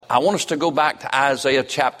I want us to go back to Isaiah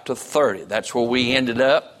chapter 30. That's where we ended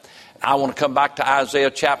up. I want to come back to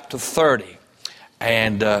Isaiah chapter 30.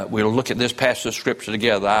 And we'll look at this passage of Scripture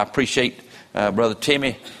together. I appreciate Brother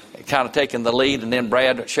Timmy kind of taking the lead, and then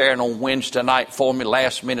Brad sharing on Wednesday night for me.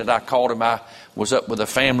 Last minute I called him. I was up with the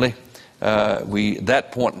family. At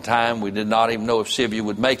that point in time, we did not even know if Sylvia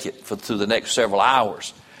would make it through the next several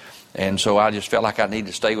hours. And so I just felt like I needed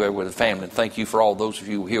to stay there with the family. And thank you for all those of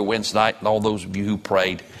you here Wednesday night and all those of you who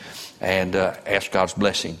prayed and asked God's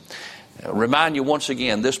blessing. Remind you once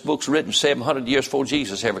again, this book's written 700 years before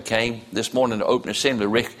Jesus ever came. This morning in the opening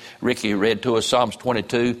assembly, Ricky read to us Psalms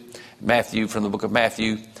 22, Matthew, from the book of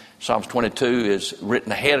Matthew. Psalms 22 is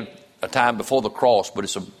written ahead of time before the cross, but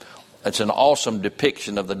it's an awesome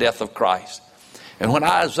depiction of the death of Christ. And when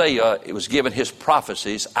Isaiah was given his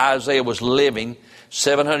prophecies, Isaiah was living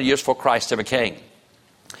 700 years before Christ ever came.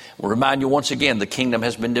 We'll remind you once again, the kingdom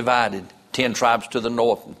has been divided, 10 tribes to the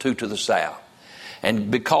north and 2 to the south. And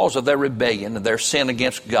because of their rebellion and their sin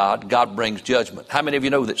against God, God brings judgment. How many of you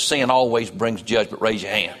know that sin always brings judgment? Raise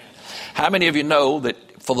your hand. How many of you know that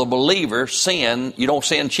for the believer, sin, you don't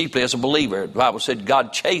sin cheaply as a believer. The Bible said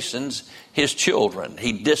God chastens his children.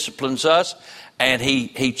 He disciplines us and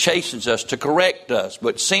he chastens us to correct us.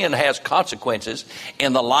 But sin has consequences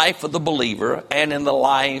in the life of the believer and in the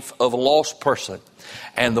life of a lost person.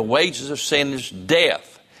 And the wages of sin is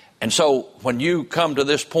death. And so when you come to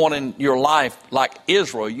this point in your life, like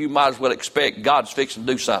Israel, you might as well expect God's fixing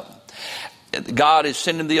to do something. God is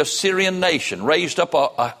sending the Assyrian nation, raised up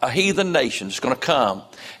a heathen nation that's going to come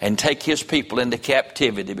and take his people into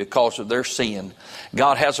captivity because of their sin.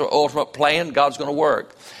 God has an ultimate plan. God's going to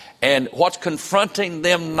work. And what's confronting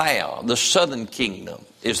them now, the southern kingdom,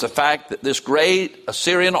 is the fact that this great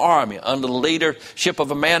Assyrian army under the leadership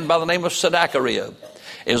of a man by the name of Sennacherib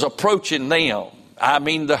is approaching them. I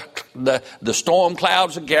mean, the storm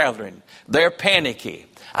clouds are gathering. They're panicky.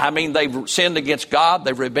 I mean, they've sinned against God,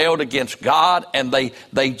 they've rebelled against God, and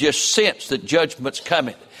they just sense that judgment's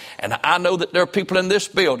coming. And I know that there are people in this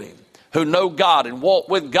building who know God and walk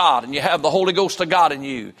with God, and you have the Holy Ghost of God in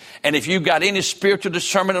you. And if you've got any spiritual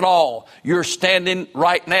discernment at all, you're standing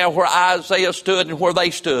right now where Isaiah stood and where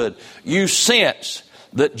they stood. You sense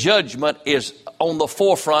that judgment is on the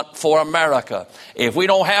forefront for America. If we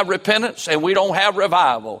don't have repentance and we don't have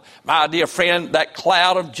revival, my dear friend, that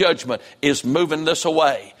cloud of judgment is moving this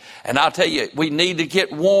away. And I'll tell you, we need to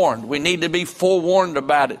get warned. We need to be forewarned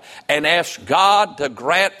about it and ask God to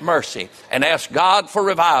grant mercy and ask God for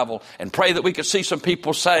revival and pray that we could see some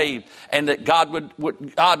people saved and that God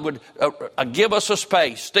would give us a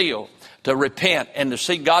space still to repent and to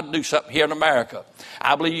see God do something here in America.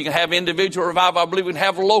 I believe you can have individual revival. I believe we can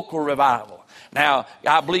have local revival. Now,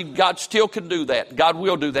 I believe God still can do that. God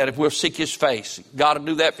will do that if we'll seek his face. God will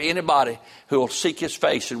do that for anybody who will seek his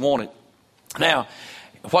face and want it. Now,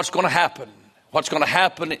 what's going to happen? What's going to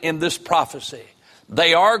happen in this prophecy?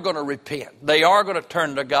 They are going to repent. They are going to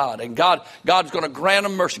turn to God. And God's going to grant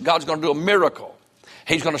them mercy. God's going to do a miracle.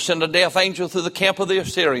 He's going to send a death angel through the camp of the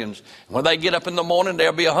Assyrians. When they get up in the morning,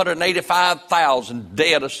 there'll be 185,000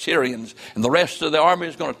 dead Assyrians. And the rest of the army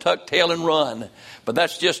is going to tuck tail and run. But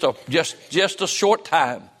that's just a short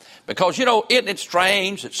time. Because, you know, isn't it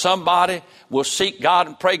strange that somebody will seek God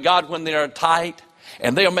and pray God when they're tight?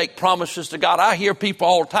 And they'll make promises to God. I hear people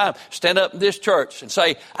all the time stand up in this church and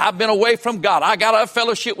say, I've been away from God. I got a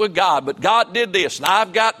fellowship with God, but God did this and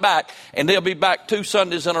I've got back. And they'll be back 2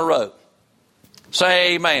 Sundays in a row.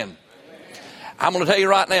 Say amen. I'm going to tell you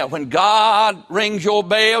right now, when God rings your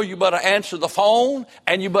bell, you better answer the phone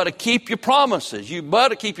and you better keep your promises. You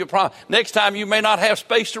better keep your promise. Next time you may not have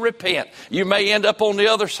space to repent. You may end up on the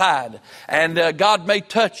other side. And God may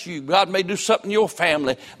touch you. God may do something in your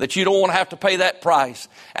family that you don't want to have to pay that price.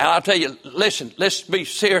 And I'll tell you, listen, let's be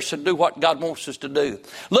serious and do what God wants us to do.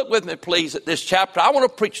 Look with me, please, at this chapter. I want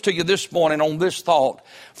to preach to you this morning on this thought.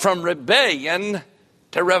 From rebellion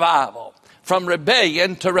to revival. From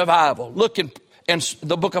rebellion to revival. Look in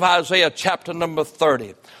the book of Isaiah, chapter number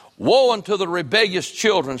 30. Woe unto the rebellious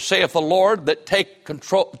children, saith the Lord, that take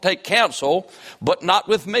counsel, but not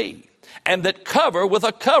with me, and that cover with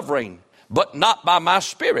a covering, but not by my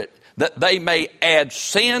spirit, that they may add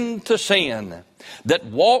sin to sin, that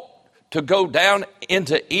walk to go down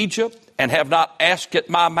into Egypt, and have not asked at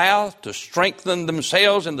my mouth to strengthen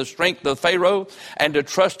themselves in the strength of Pharaoh and to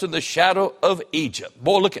trust in the shadow of Egypt.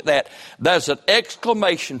 Boy, look at that. There's an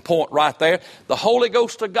exclamation point right there. The Holy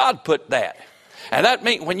Ghost of God put that. And that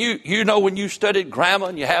means when when you studied grammar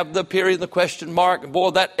and you have the period and the question mark, and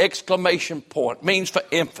boy, that exclamation point means for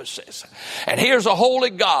emphasis. And here's a holy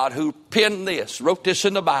God who penned this, wrote this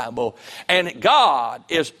in the Bible. And God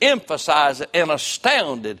is emphasizing and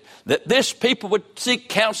astounded that this people would seek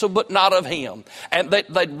counsel but not of him. And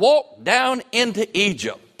they'd walk down into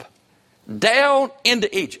Egypt. Down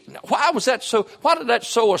into Egypt. Now, why did that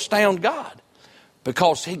so astound God?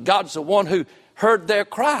 Because God's the one who heard their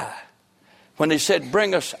cry when he said,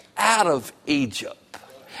 bring us out of Egypt.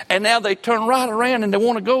 And now they turn right around and they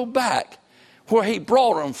want to go back where he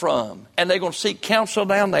brought them from. And they're going to seek counsel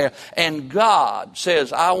down there. And God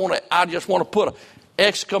says, I just want to put an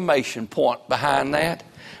exclamation point behind that,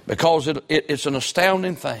 because it's an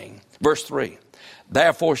astounding thing. Verse 3,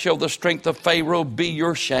 therefore shall the strength of Pharaoh be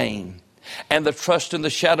your shame, and the trust in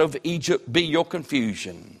the shadow of Egypt be your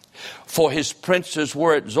confusion. For his princes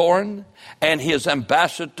were at Zoran, and his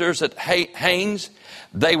ambassadors at Hanes.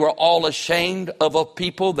 They were all ashamed of a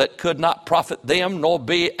people that could not profit them, nor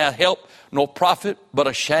be a help, nor profit, but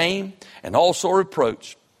a shame, and also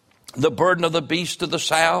reproach. The burden of the beast of the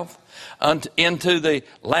south into the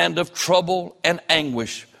land of trouble and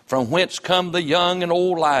anguish, from whence come the young and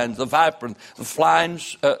old lions, the viper,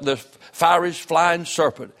 the fiery flying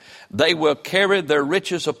serpent. They will carry their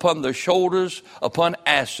riches upon their shoulders, upon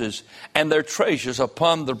asses, and their treasures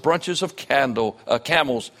upon the branches of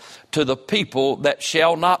camels, to the people that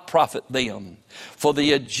shall not profit them. For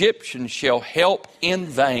the Egyptians shall help in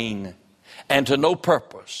vain, and to no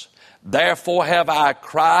purpose. Therefore have I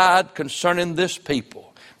cried concerning this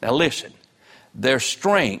people. Now listen, their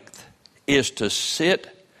strength is to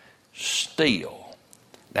sit still.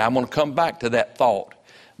 Now I'm going to come back to that thought.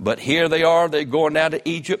 But here they are, they're going down to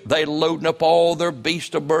Egypt. They're loading up all their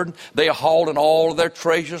beasts of burden. They're hauling all of their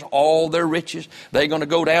treasures, all their riches. They're going to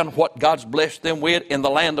go down what God's blessed them with in the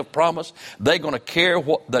land of promise. They're going to carry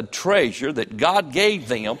the treasure that God gave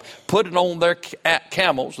them, put it on their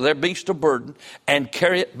camels, their beast of burden, and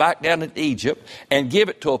carry it back down to Egypt and give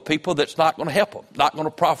it to a people that's not going to help them, not going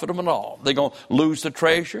to profit them at all. They're going to lose the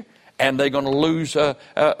treasure, and they're going to lose the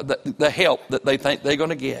help that they think they're going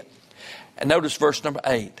to get. And notice verse number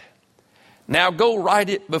 8. Now go write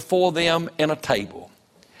it before them in a table,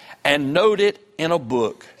 and note it in a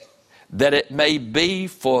book, that it may be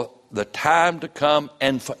for the time to come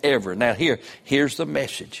and forever. Now here's the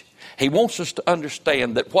message. He wants us to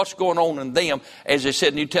understand that what's going on in them, as he said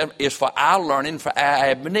in the New Testament, is for our learning, for our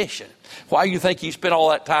admonition. Why do you think he spent all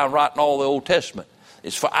that time writing all the Old Testament?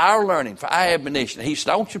 It's for our learning, for our admonition. He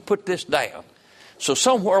said, I want you to put this down. So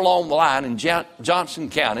somewhere along the line in Johnson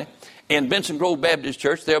County, in Benson Grove Baptist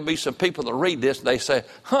Church, there'll be some people that read this and they say,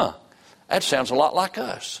 that sounds a lot like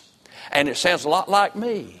us. And it sounds a lot like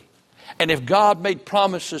me. And if God made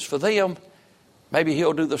promises for them, maybe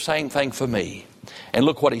he'll do the same thing for me. And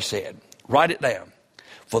look what he said. Write it down.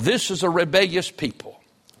 For this is a rebellious people,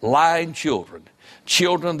 lying children,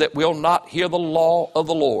 children that will not hear the law of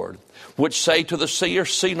the Lord, which say to the seer,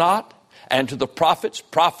 see not, and to the prophets,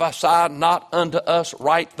 prophesy not unto us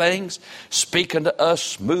right things, speak unto us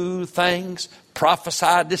smooth things,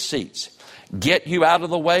 prophesy deceits. Get you out of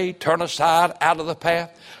the way, turn aside out of the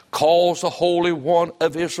path, cause the Holy One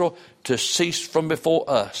of Israel to cease from before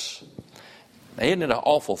us. Now, isn't it an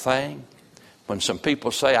awful thing when some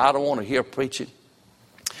people say, I don't want to hear preaching?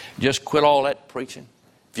 Just quit all that preaching.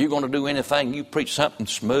 If you're going to do anything, you preach something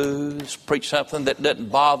smooth, preach something that doesn't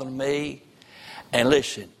bother me. And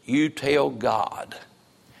listen, you tell God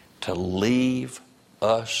to leave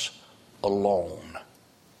us alone.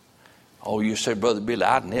 Oh, you say, Brother Billy,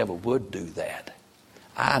 I never would do that.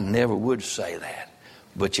 I never would say that.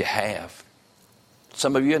 But you have.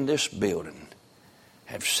 Some of you in this building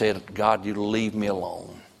have said, God, you leave me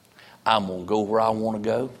alone. I'm going to go where I want to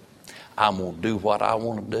go. I'm going to do what I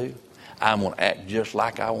want to do. I'm going to act just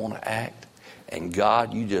like I want to act. And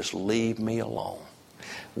God, you just leave me alone.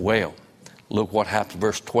 Well, look what happens,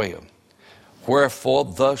 verse 12. Wherefore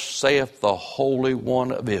thus saith the Holy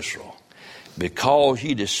One of Israel, because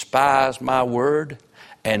ye despise my word,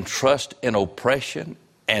 and trust in oppression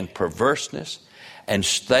and perverseness, and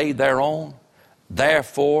stay thereon,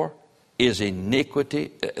 therefore this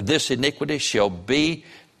iniquity shall be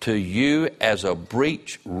to you as a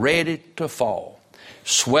breach ready to fall,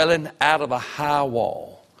 swelling out of a high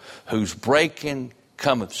wall, whose breaking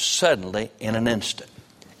cometh suddenly in an instant.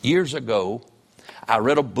 Years ago, I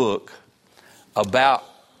read a book about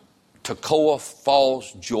Toccoa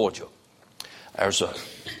Falls, Georgia. There's a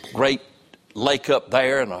great lake up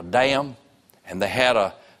there and a dam, and they had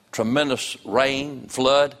a tremendous rain,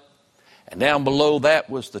 flood. And down below that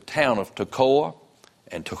was the town of Toccoa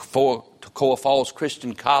and Toccoa Falls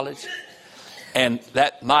Christian College. And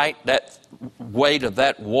that night, that weight of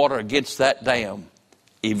that water against that dam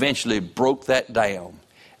eventually broke that dam.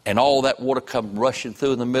 And all that water come rushing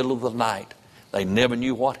through in the middle of the night. They never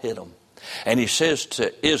knew what hit them. And he says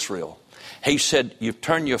to Israel, he said, you've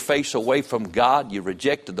turned your face away from God. You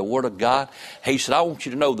rejected the word of God. He said, I want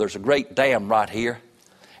you to know there's a great dam right here.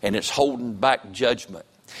 And it's holding back judgment.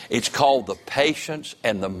 It's called the patience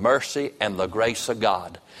and the mercy and the grace of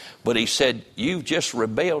God. But he said, you've just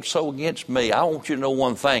rebelled so against me. I want you to know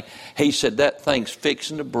one thing. He said, that thing's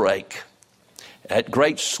fixing to break. That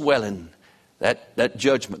great swelling, that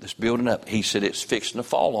judgment that's building up, he said, it's fixing to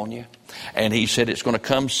fall on you. And he said, it's going to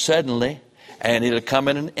come suddenly, and it'll come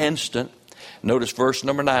in an instant. Notice verse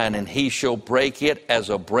number 9, and he shall break it as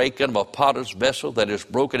a breaking of a potter's vessel that is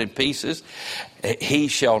broken in pieces. He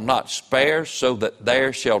shall not spare, so that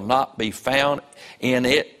there shall not be found in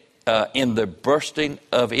it, in the bursting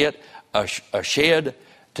of it, a shed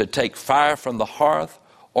to take fire from the hearth,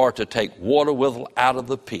 or to take water withal out of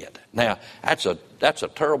the pit. Now, that's a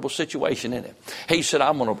terrible situation, isn't it? He said,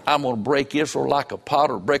 I'm gonna break Israel like a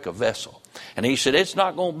potter break a vessel. And he said, it's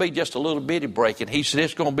not going to be just a little bitty breaking. He said,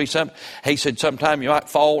 it's going to be something. He said, sometime you might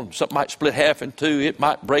fall and something might split half in two. It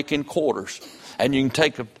might break in quarters. And you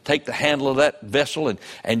can take the handle of that vessel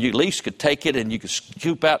and you at least could take it and you could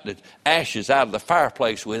scoop out the ashes out of the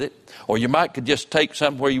fireplace with it. Or you could just take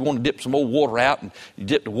something where you want to dip some old water out and you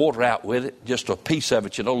dip the water out with it, just a piece of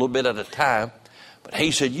it, a little bit at a time. But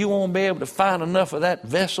he said, you won't be able to find enough of that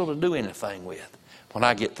vessel to do anything with when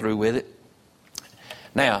I get through with it.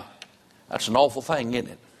 Now, that's an awful thing, isn't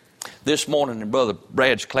it? This morning in Brother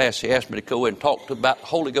Brad's class, he asked me to go in and talk about the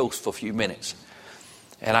Holy Ghost for a few minutes.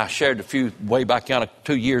 And I shared a few way back 2 or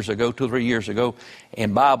 3 years ago,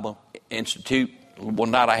 in Bible Institute.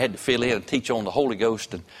 One night I had to fill in and teach on the Holy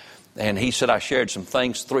Ghost. And he said I shared some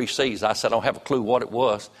things, 3 C's. I said, I don't have a clue what it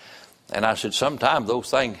was. And I said, sometimes those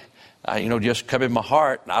things, just come in my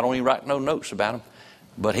heart. And I don't even write no notes about them.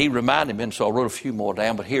 But he reminded me, and so I wrote a few more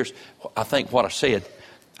down. But here's, I think, what I said.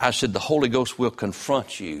 I said, the Holy Ghost will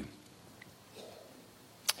confront you.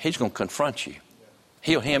 He's going to confront you.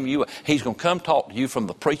 He'll hem you up. He's going to come talk to you from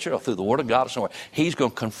the preacher or through the Word of God or somewhere. He's going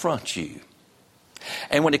to confront you.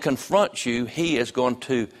 And when he confronts you, he is going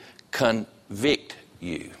to convict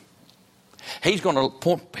you. He's going to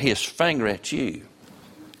point his finger at you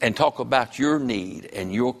and talk about your need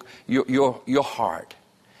and your heart.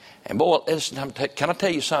 And boy, listen, can I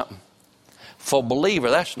tell you something? For a believer,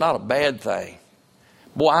 that's not a bad thing.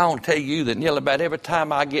 Boy, I want to tell you that nearly about every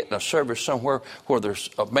time I get in a service somewhere where there's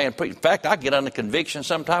a man preaching. In fact, I get under conviction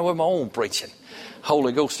sometimes with my own preaching.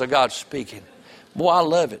 Holy Ghost of God speaking. Boy, I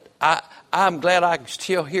love it. I'm glad I can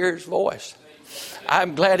still hear his voice.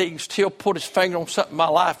 I'm glad he can still put his finger on something in my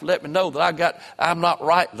life and let me know that I'm not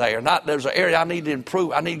right there. There's an area I need to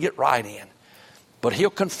improve. I need to get right in. But he'll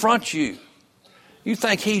confront you. You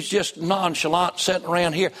think he's just nonchalant sitting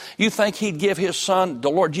around here? You think he'd give his son,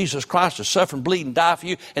 the Lord Jesus Christ, to suffer and bleed and die for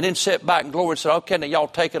you and then sit back in glory and say, okay, now y'all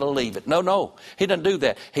take it or leave it. No. He doesn't do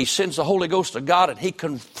that. He sends the Holy Ghost of God and he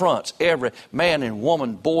confronts every man and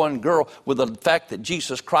woman, boy and girl with the fact that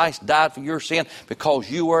Jesus Christ died for your sin because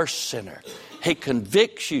you are a sinner. He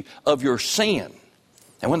convicts you of your sin.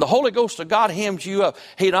 And when the Holy Ghost of God hems you up,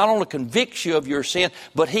 he not only convicts you of your sin,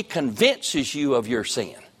 but he convinces you of your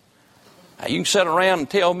sin. Now, you can sit around and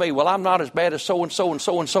tell me, well, I'm not as bad as so-and-so and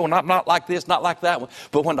so-and-so, and I'm not like this, not like that one.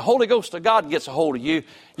 But when the Holy Ghost of God gets a hold of you,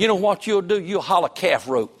 you know what you'll do? You'll holler calf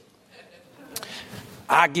rope.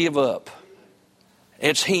 I give up.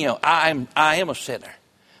 It's him. I am a sinner.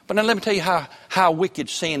 But now let me tell you how wicked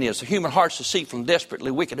sin is. The human heart's deceitful and desperately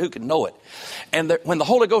wicked. Who can know it? And when the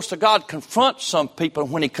Holy Ghost of God confronts some people,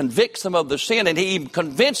 when he convicts them of their sin, and he even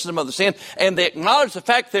convinces them of the sin, and they acknowledge the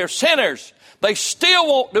fact they're sinners, they still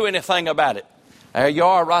won't do anything about it. There you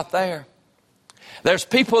are right there. There's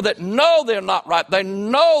people that know they're not right. They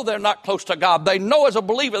know they're not close to God. They know as a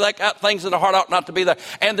believer they got things in their heart ought not to be there.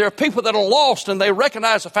 And there are people that are lost and they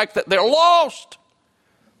recognize the fact that they're lost.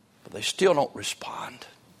 But they still don't respond.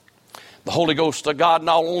 The Holy Ghost of God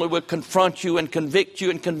not only will confront you and convict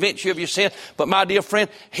you and convince you of your sin, but my dear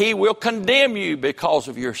friend, he will condemn you because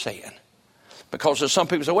of your sin. Because there's some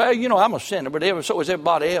people say, well, I'm a sinner, but so is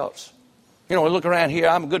everybody else. We look around here,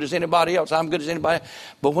 I'm good as anybody else, I'm good as anybody else.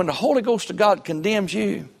 But when the Holy Ghost of God condemns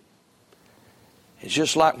you, it's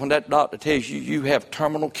just like when that doctor tells you you have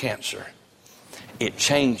terminal cancer. It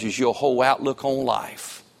changes your whole outlook on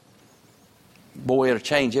life. Boy, it'll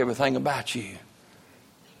change everything about you.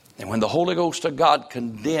 And when the Holy Ghost of God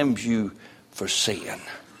condemns you for sin,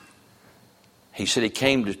 he said he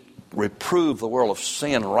came reprove the world of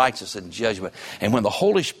sin, righteousness, and judgment. And when the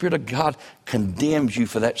Holy Spirit of God condemns you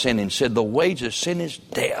for that sin and said the wages of sin is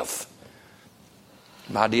death,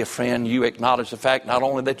 my dear friend, you acknowledge the fact not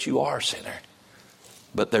only that you are a sinner,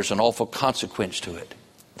 but there's an awful consequence to it.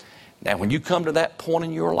 Now, when you come to that point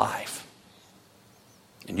in your life,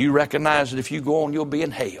 and you recognize that if you go on, you'll be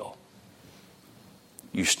in hell,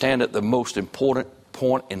 you stand at the most important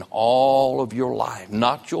point in all of your life.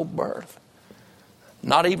 Not your birth,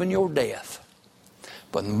 not even your death,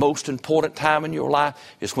 but the most important time in your life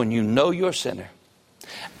is when you know you're a sinner,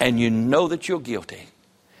 and you know that you're guilty,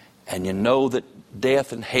 and you know that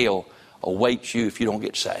death and hell awaits you if you don't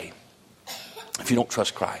get saved, if you don't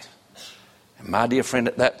trust Christ. And my dear friend,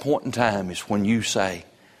 at that point in time is when you say,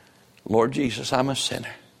 Lord Jesus, I'm a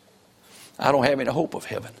sinner. I don't have any hope of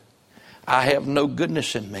heaven. I have no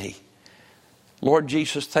goodness in me. Lord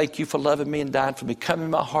Jesus, thank you for loving me and dying for me. Come in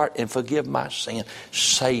my heart and forgive my sin.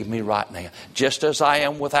 Save me right now. Just as I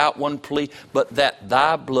am without one plea, but that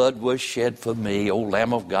thy blood was shed for me. O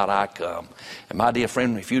Lamb of God, I come. And my dear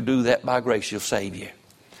friend, if you do that by grace, he'll save you.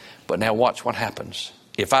 But now watch what happens.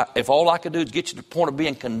 If all I could do is get you to the point of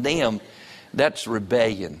being condemned, that's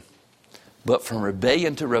rebellion. But from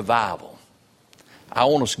rebellion to revival, I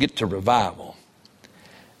want us to get to revival.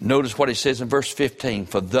 Notice what he says in verse 15.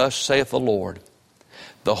 For thus saith the Lord,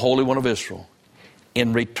 the Holy One of Israel,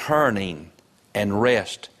 in returning and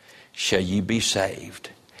rest shall ye be saved.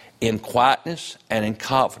 In quietness and in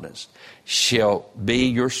confidence shall be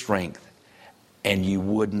your strength, and you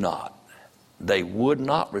would not. They would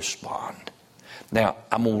not respond. Now,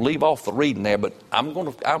 I'm going to leave off the reading there, but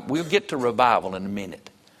we'll get to revival in a minute.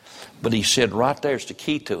 But he said right there's the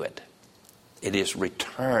key to it. It is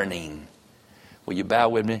returning. Will you bow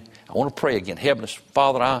with me? I want to pray again. Heavenly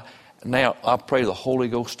Father, I pray the Holy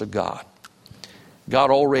Ghost of God.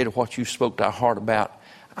 God, already what you spoke to our heart about,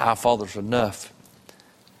 our Father's enough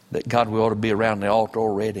that God, we ought to be around the altar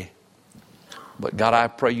already. But God, I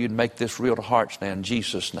pray you'd make this real to hearts now in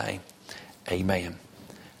Jesus' name. Amen.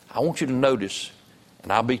 I want you to notice,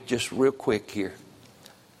 and I'll be just real quick here.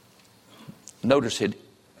 Notice it,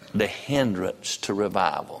 the hindrance to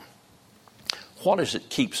revival. What is it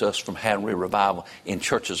keeps us from having a revival in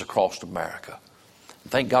churches across America?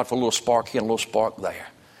 Thank God for a little spark here and a little spark there.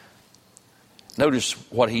 Notice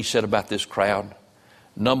what he said about this crowd.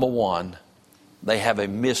 Number one, they have a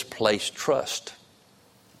misplaced trust.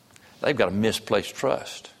 They've got a misplaced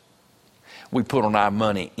trust. We put on our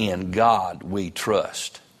money in God we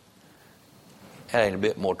trust. That ain't a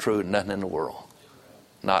bit more true than nothing in the world.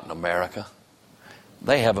 Not in America.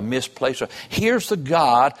 They have a misplaced trust. Here's the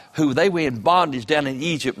God who they were in bondage down in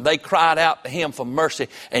Egypt. They cried out to him for mercy,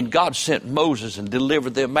 and God sent Moses and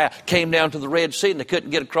delivered them out. Came down to the Red Sea, and they couldn't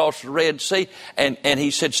get across the Red Sea. And he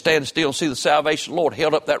said, stand still and see the salvation of the Lord.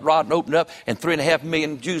 Held up that rod and opened up, and 3.5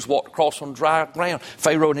 million Jews walked across on dry ground.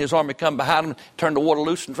 Pharaoh and his army come behind them, turned the water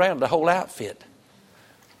loose and drowned the whole outfit.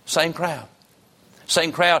 Same crowd.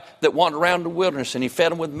 Same crowd that wandered around the wilderness, and he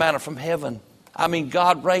fed them with manna from heaven. I mean,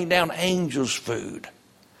 God rained down angels' food.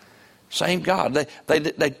 Same God.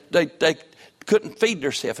 They couldn't feed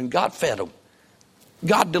themselves, and God fed them.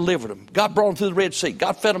 God delivered them. God brought them through the Red Sea.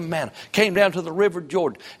 God fed them manna. Came down to the river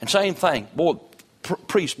Jordan, and same thing. Boy,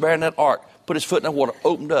 priest bearing that ark put his foot in that water,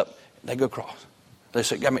 opened up, and they go across. They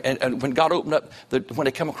said, and when God opened up, when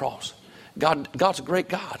they come across, God's a great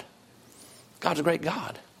God. God's a great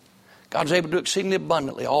God. God's able to do exceedingly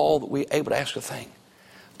abundantly all that we're able to ask or think.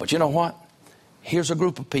 But you know what? Here's a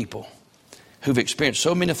group of people who've experienced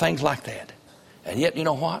so many things like that. And yet, you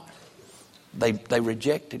know what? They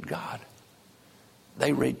rejected God.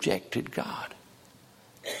 They rejected God.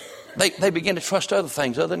 They began to trust other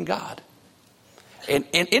things other than God. And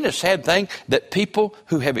it's a sad thing that people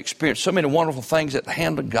who have experienced so many wonderful things at the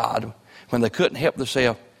hand of God, when they couldn't help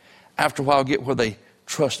themselves, after a while get where they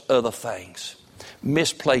trust other things.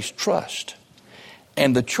 Misplaced trust.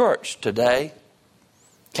 And the church today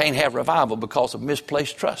can't have revival because of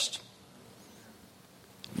misplaced trust.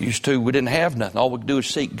 Used to, we didn't have nothing. All we could do is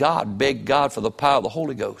seek God, beg God for the power of the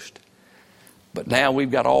Holy Ghost. But now we've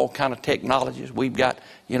got all kind of technologies. We've got,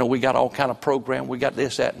 we got all kind of program. We got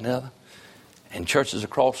this, that, and the other. And churches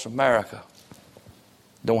across America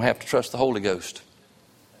don't have to trust the Holy Ghost.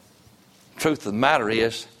 Truth of the matter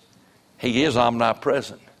is, he is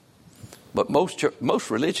omnipresent. But most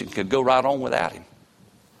religions could go right on without him.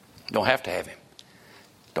 Don't have to have him.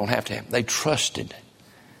 Don't have to have him. They trusted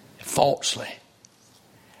falsely.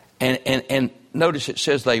 And notice it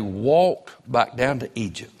says they walked back down to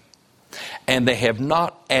Egypt. And they have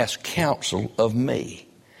not asked counsel of me.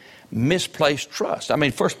 Misplaced trust. I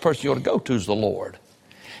mean, first person you ought to go to is the Lord.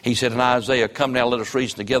 He said in Isaiah, come now, let us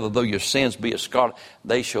reason together. Though your sins be as scarlet,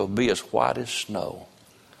 they shall be as white as snow.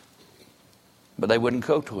 But they wouldn't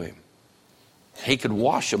go to him. He could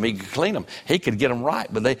wash them. He could clean them. He could get them right.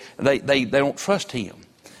 But they don't trust him.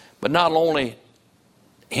 But not only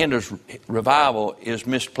hinders revival is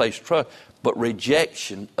misplaced trust, but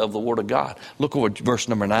rejection of the Word of God. Look over verse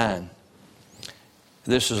number 9.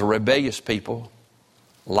 This is a rebellious people,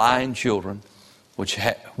 lying children, which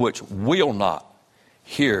will not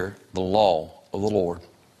hear the law of the Lord.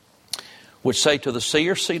 Which say to the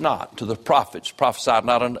seer, see not, to the prophets, prophesy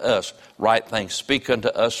not unto us right things, speak unto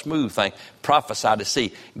us smooth things, prophesy to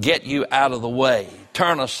see, get you out of the way,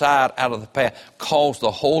 turn aside out of the path, cause the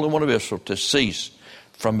Holy One of Israel to cease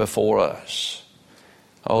from before us.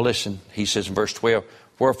 Oh, listen, he says in verse 12,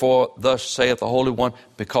 wherefore thus saith the Holy One,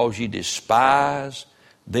 because ye despise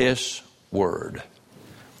this word.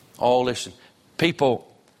 Oh, listen, people,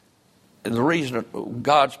 the reason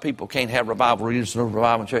God's people can't have revival, reason of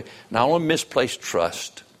revival in church, not only misplaced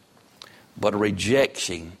trust, but a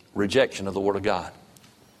rejection of the Word of God.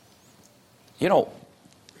 You know,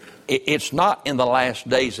 it's not in the last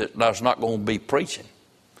days that there's not going to be preaching.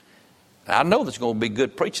 I know there's going to be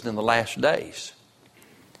good preaching in the last days.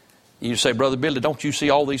 You say, Brother Billy, don't you see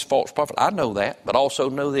all these false prophets? I know that, but also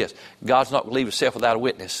know this. God's not going to leave himself without a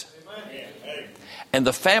witness. Amen. And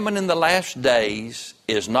the famine in the last days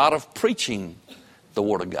is not of preaching the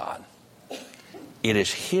Word of God. It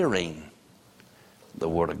is hearing the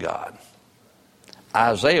Word of God.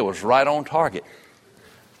 Isaiah was right on target,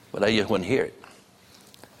 but they just wouldn't hear it.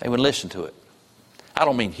 They wouldn't listen to it. I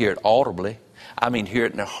don't mean hear it audibly. I mean hear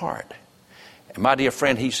it in their heart. And my dear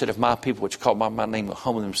friend, he said, if my people which call by my name will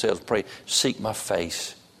humble themselves, pray, seek my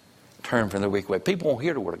face, turn from their wicked way. People won't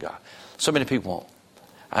hear the Word of God. So many people won't.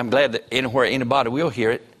 I'm glad that anywhere anybody will hear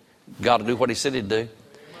it, God will do what he said he'd do.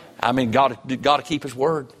 I mean, God to keep his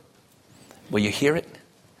word. Will you hear it?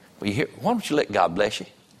 Will you hear it? Why don't you let God bless you?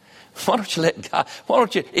 Why don't you let God,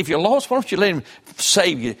 if you're lost, why don't you let him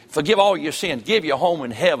save you, forgive all your sins, give you a home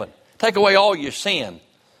in heaven, take away all your sin.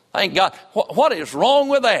 Thank God. What is wrong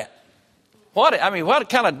with that? What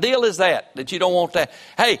kind of deal is that you don't want that?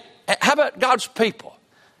 Hey, how about God's people?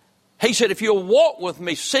 He said, if you'll walk with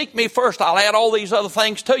me, seek me first, I'll add all these other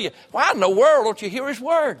things to you. Why in the world don't you hear his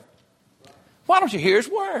word? Why don't you hear his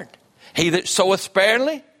word? He that soweth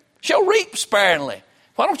sparingly shall reap sparingly.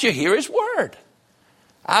 Why don't you hear his word?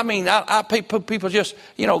 I mean, people just,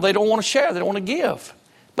 they don't want to share. They don't want to give.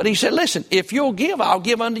 But he said, listen, if you'll give, I'll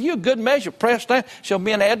give unto you. Good measure, pressed down, shall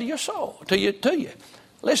be an add to your soul, to you.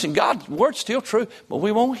 Listen, God's word's still true, but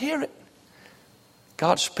we won't hear it.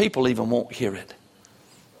 God's people even won't hear it.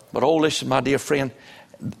 But listen, my dear friend,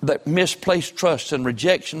 that misplaced trust and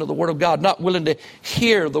rejection of the Word of God, not willing to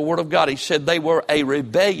hear the Word of God. He said they were a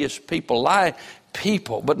rebellious people, lying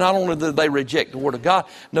people. But not only did they reject the Word of God,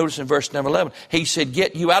 notice in verse number 11, he said,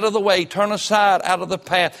 get you out of the way, turn aside out of the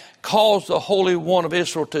path, cause the Holy One of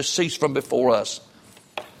Israel to cease from before us.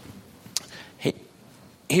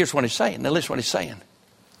 Here's what he's saying. Now listen what he's saying.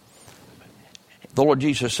 The Lord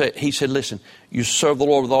Jesus said, he said, listen, you serve the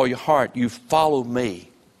Lord with all your heart. You follow me.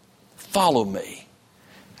 Follow me.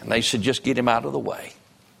 And they said, just get him out of the way.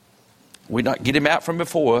 We not get him out from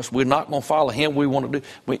before us. We're not going to follow him. We want to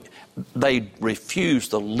do. They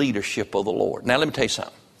refused the leadership of the Lord. Now let me tell you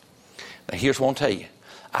something. Now here's what I'll tell you.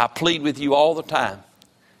 I plead with you all the time.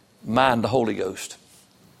 Mind the Holy Ghost.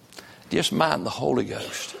 Just mind the Holy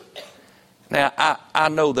Ghost. Now I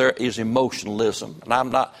know there is emotionalism, and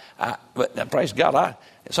I'm not. But praise God,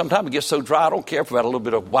 sometimes it gets so dry I don't care if I've had a little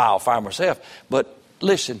bit of wildfire myself. But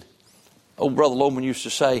listen, old Brother Loman used to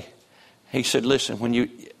say, he said, listen,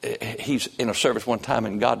 he's in a service one time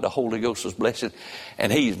and God, the Holy Ghost was blessing.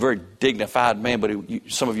 And he's a very dignified man, but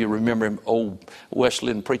some of you remember him, old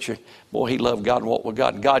Wesleyan preacher. Boy, he loved God and walked with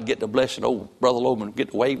God. And God get the blessing, old Brother Loman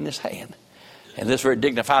get to waving his hand. And this very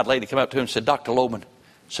dignified lady came up to him and said, Dr. Loman,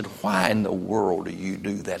 said, why in the world do you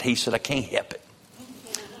do that? He said, I can't help it.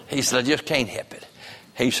 He said, I just can't help it.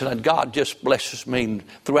 He said, God just blesses me.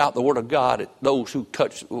 Throughout the Word of God, those who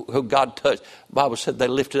God touched, the Bible said they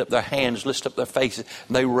lifted up their hands, lifted up their faces,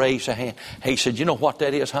 and they raised their hand. He said, you know what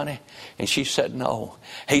that is, honey? And she said, no.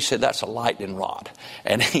 He said, that's a lightning rod.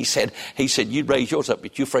 And he said, you'd raise yours up,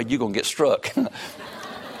 but you're afraid you're going to get struck.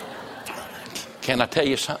 Can I tell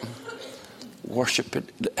you something? Worship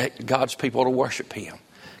it. God's people ought to worship him.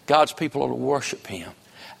 God's people ought to worship him.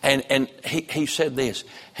 And he said this.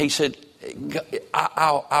 He said,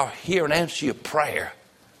 I'll hear and answer your prayer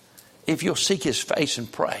if you'll seek his face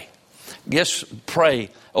and pray. Yes, pray.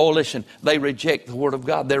 Oh, listen, they reject the Word of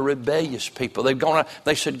God. They're rebellious people. They've gone out.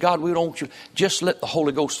 They said, God, we don't want you. Just let the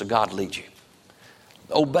Holy Ghost of God lead you.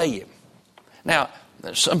 Obey him. Now,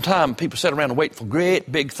 sometimes people sit around and wait for a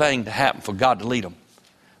great big thing to happen for God to lead them.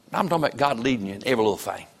 I'm talking about God leading you in every little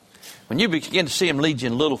thing. When you begin to see him lead you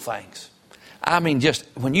in little things, I mean, just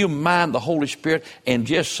when you mind the Holy Spirit and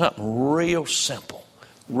just something real simple,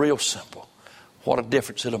 what a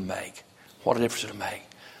difference it'll make. What a difference it'll make.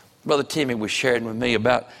 Brother Timmy was sharing with me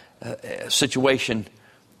about a situation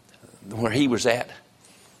where he was at,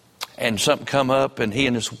 and something come up, and he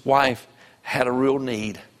and his wife had a real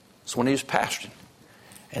need. It's when he was pastoring.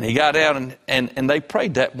 And he got out, and they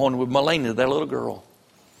prayed that morning with Melania, their little girl,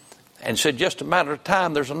 and said, just a matter of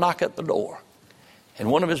time, there's a knock at the door. And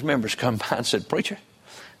one of his members come by and said, preacher,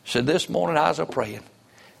 said, this morning I was a praying,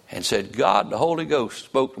 and said, God, the Holy Ghost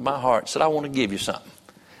spoke to my heart, said, I want to give you something.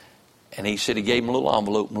 And he said he gave him a little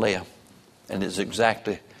envelope and left. And it's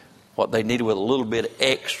exactly what they needed, with a little bit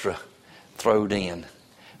extra thrown in.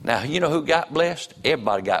 Now, you know who got blessed?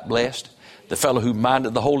 Everybody got blessed. The fellow who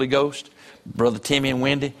minded the Holy Ghost, Brother Timmy and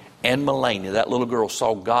Wendy, and Melania, that little girl,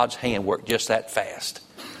 saw God's hand work just that fast.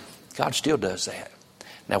 God still does that.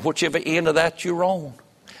 Now, whichever end of that you're on,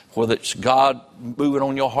 whether it's God moving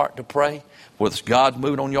on your heart to pray, whether it's God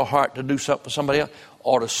moving on your heart to do something for somebody else,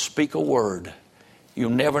 or to speak a word, you'll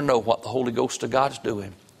never know what the Holy Ghost of God's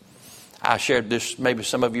doing. I shared this, maybe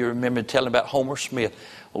some of you remember telling about Homer Smith.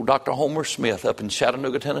 Old Dr. Homer Smith up in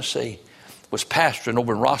Chattanooga, Tennessee, was pastoring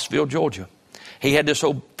over in Rossville, Georgia. He had this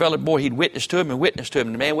old fellow boy, he'd witness to him, and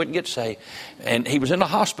the man wouldn't get saved. And he was in the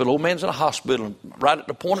hospital, old man's in the hospital, right at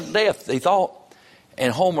the point of death, he thought.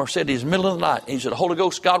 And Homer said, he's in the middle of the night. He said, the Holy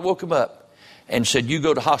Ghost, God woke him up and said, you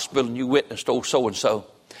go to the hospital and you witness to old so-and-so.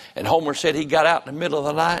 And Homer said he got out in the middle of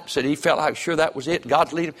the night, said he felt like sure that was it.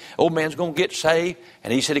 God's leading him. Old man's going to get saved.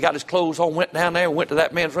 And he said he got his clothes on, went down there, went to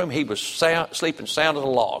that man's room. He was sleeping sound as a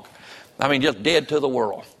log. I mean, just dead to the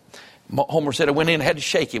world. Homer said I went in and had to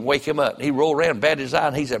shake him, wake him up. He rolled around, batted his eye,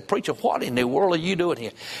 and he said, preacher, what in the world are you doing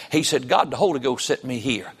here? He said, God, the Holy Ghost sent me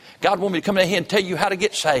here. God wanted me to come in here and tell you how to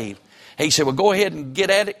get saved. He said, well, go ahead and get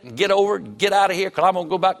at it and get over it and get out of here, because I'm going to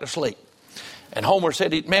go back to sleep. And Homer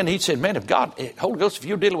said, man, if God, Holy Ghost, if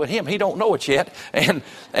you're dealing with him, he don't know it yet. And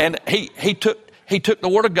he took the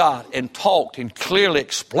word of God and talked and clearly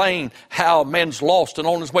explained how man's lost and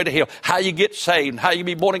on his way to hell, how you get saved, how you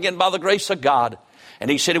be born again by the grace of God. And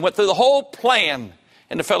he said he went through the whole plan.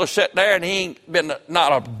 And the fellow sat there, and he ain't been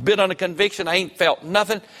not a bit under conviction. I ain't felt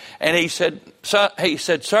nothing. And he said,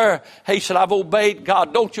 sir, I've obeyed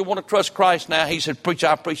God. Don't you want to trust Christ now? He said, preacher,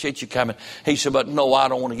 I appreciate you coming. He said, but no, I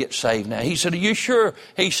don't want to get saved now. He said, are you sure?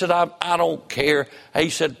 He said, I don't care. He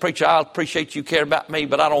said, preacher, I appreciate you caring about me,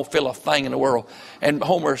 but I don't feel a thing in the world. And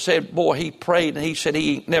Homer said, boy, he prayed, and he said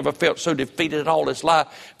he never felt so defeated in all his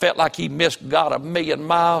life. Felt like he missed God 1,000,000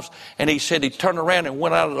 miles. And he said he turned around and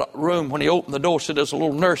went out of the room. When he opened the door, said there's a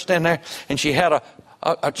little nurse standing there, and she had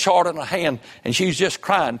a chart in her hand, and she was just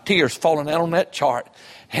crying, tears falling out on that chart,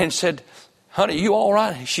 and said, honey, you all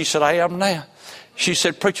right? She said, I am now. She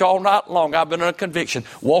said, preacher, all night long I've been under conviction,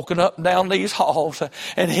 walking up and down these halls.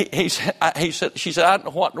 And she said, I don't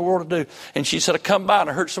know what in the world to do. And she said, I come by and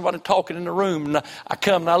I heard somebody talking in the room, and I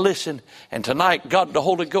come and I listened. And tonight, God, the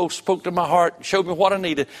Holy Ghost spoke to my heart and showed me what I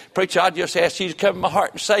needed. Preacher, I just asked you to come in my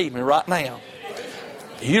heart and save me right now.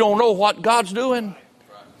 You don't know what God's doing,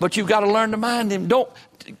 but you've got to learn to mind him. Don't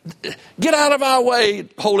get out of our way,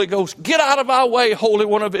 Holy Ghost. Get out of our way, Holy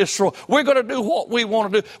One of Israel. We're going to do what we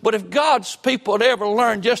want to do. But if God's people had ever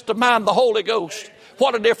learned just to mind the Holy Ghost,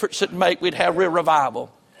 what a difference it'd make. We'd have real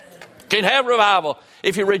revival. Can't have revival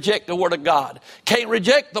if you reject the Word of God. Can't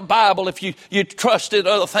reject the Bible if you trust in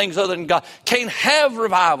other things other than God. Can't have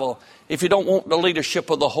revival if you don't want the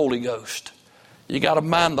leadership of the Holy Ghost. You got to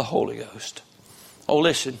mind the Holy Ghost. Oh,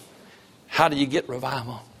 listen. How do you get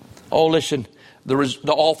revival? Oh, listen. The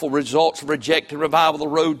awful results of rejecting revival, the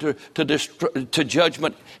road to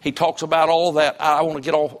judgment. He talks about all that. I want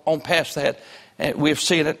to get on past that. And we've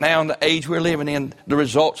seen it now in the age we're living in. The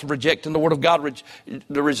results of rejecting the Word of God.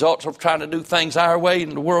 The results of trying to do things our way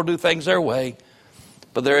and the world do things their way.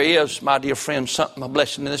 But there is, my dear friends, a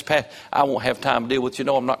blessing in this path. I won't have time to deal with you.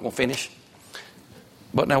 No, I'm not going to finish.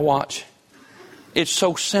 But now watch. It's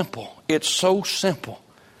so simple. It's so simple.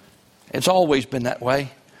 It's always been that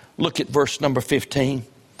way. Look at verse number 15.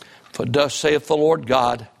 For thus saith the Lord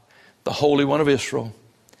God, the Holy One of Israel,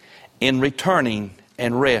 in returning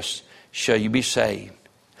and rest shall you be saved.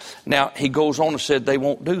 Now, he goes on and said they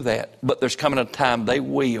won't do that, but there's coming a time they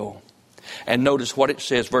will. And notice what it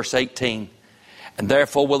says, verse 18. And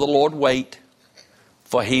therefore will the Lord wait,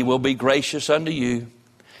 for he will be gracious unto you,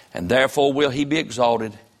 and therefore will he be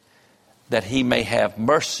exalted, that he may have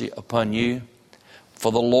mercy upon you.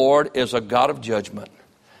 For the Lord is a God of judgment.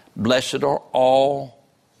 Blessed are all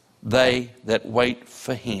they that wait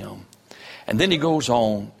for him. And then he goes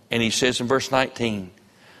on and he says in verse 19,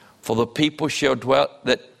 For the people shall dwell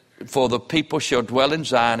in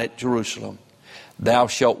Zion at Jerusalem. Thou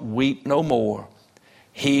shalt weep no more.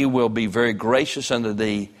 He will be very gracious unto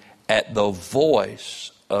thee at the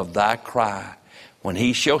voice of thy cry. When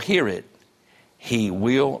he shall hear it, he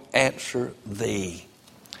will answer thee.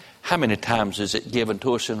 How many times is it given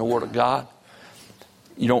to us in the Word of God?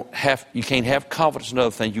 You can't have confidence in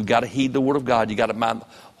other things. You've got to heed the Word of God. You've got to mind the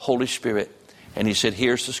Holy Spirit. And he said,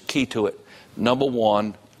 here's the key to it. Number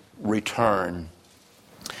one, return.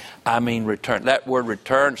 I mean return. That word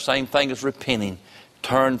return, same thing as repenting.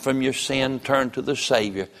 Turn from your sin, turn to the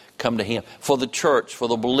Savior, come to him. For the church, for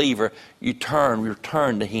the believer, you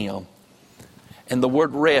return to him. And the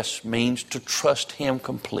word rest means to trust him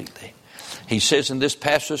completely. He says in this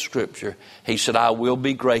passage of Scripture, he said, I will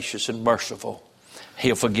be gracious and merciful.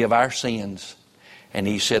 He'll forgive our sins. And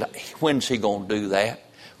he said, when's he going to do that?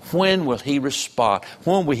 When will he respond?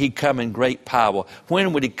 When will he come in great power?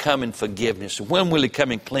 When will he come in forgiveness? When will he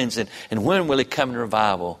come in cleansing? And when will he come in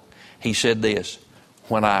revival? He said this,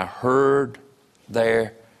 when I heard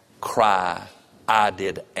their cry, I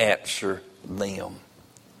did answer them.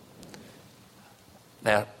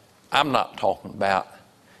 Now, I'm not talking about,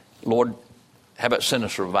 Lord, how about send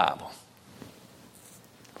us revival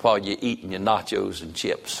while you're eating your nachos and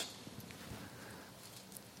chips?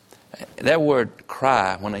 That word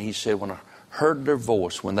cry, when I heard their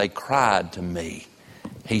voice, when they cried to me,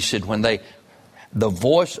 he said, the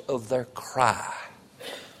voice of their cry.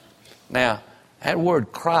 Now, that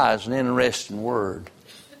word cry is an interesting word.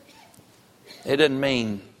 It doesn't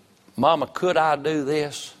mean, Mama, could I do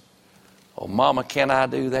this? Or Mama, can I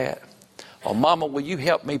do that? Or Mama, will you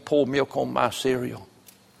help me pour milk on my cereal?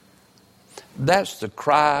 That's the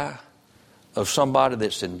cry of somebody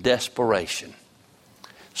that's in desperation.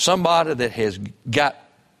 Somebody that has got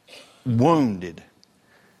wounded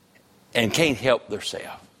and can't help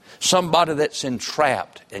themselves. Somebody that's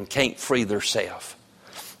entrapped and can't free themselves.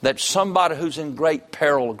 That's somebody who's in great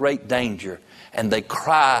peril, great danger, and they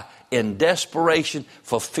cry in desperation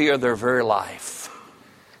for fear of their very life.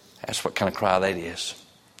 That's what kind of cry that is.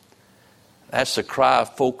 That's the cry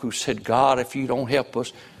of folk who said, God, if you don't help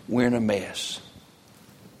us, we're in a mess.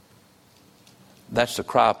 That's the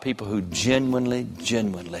cry of people who genuinely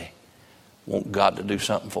want God to do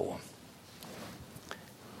something for them.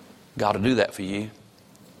 God will do that for you.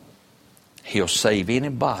 He'll save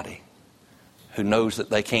anybody who knows that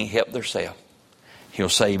they can't help themselves. He'll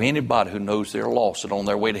save anybody who knows they're lost and on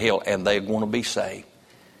their way to hell and they're going to be saved.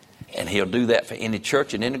 And he'll do that for any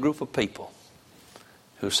church and any group of people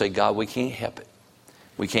who say, God, we can't help it.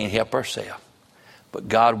 We can't help ourselves. But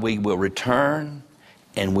God, we will return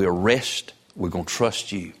and we'll rest. We're going to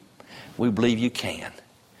trust you. We believe you can.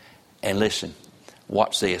 And listen,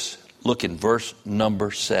 watch this. Look in verse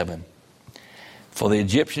number 7. For the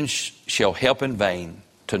Egyptians shall help in vain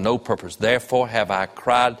to no purpose. Therefore have I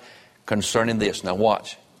cried concerning this. Now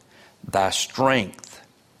watch. Thy strength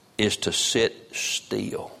is to sit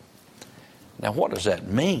still. Now what does that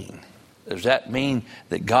mean? Does that mean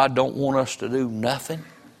that God don't want us to do nothing?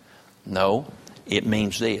 No, it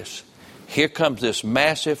means this. Here comes this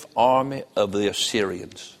massive army of the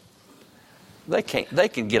Assyrians. They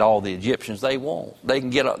can get all the Egyptians they want. They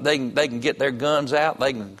can get their guns out.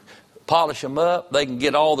 They can polish them up. They can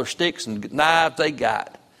get all their sticks and knives they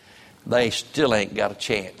got. They still ain't got a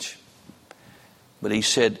chance. But he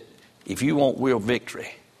said, if you want real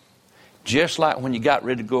victory, just like when you got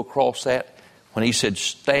ready to go across that, when he said,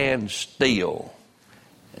 stand still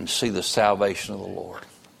and see the salvation of the Lord.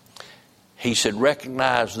 He said,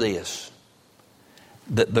 recognize this,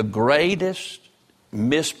 that the greatest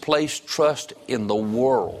misplaced trust in the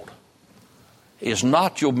world is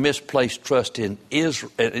not your misplaced trust in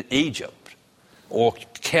Egypt or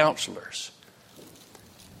counselors,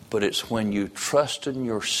 but it's when you trust in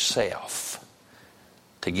yourself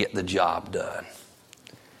to get the job done.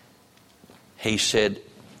 He said,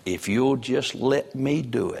 if you'll just let me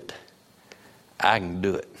do it, I can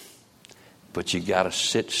do it. But you got to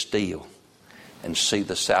sit still and see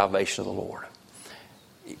the salvation of the Lord.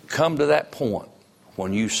 Come to that point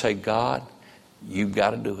when you say, God, you've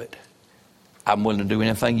got to do it. I'm willing to do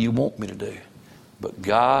anything you want me to do. But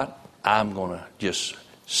God, I'm going to just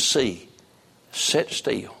sit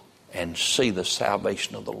still and see the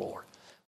salvation of the Lord.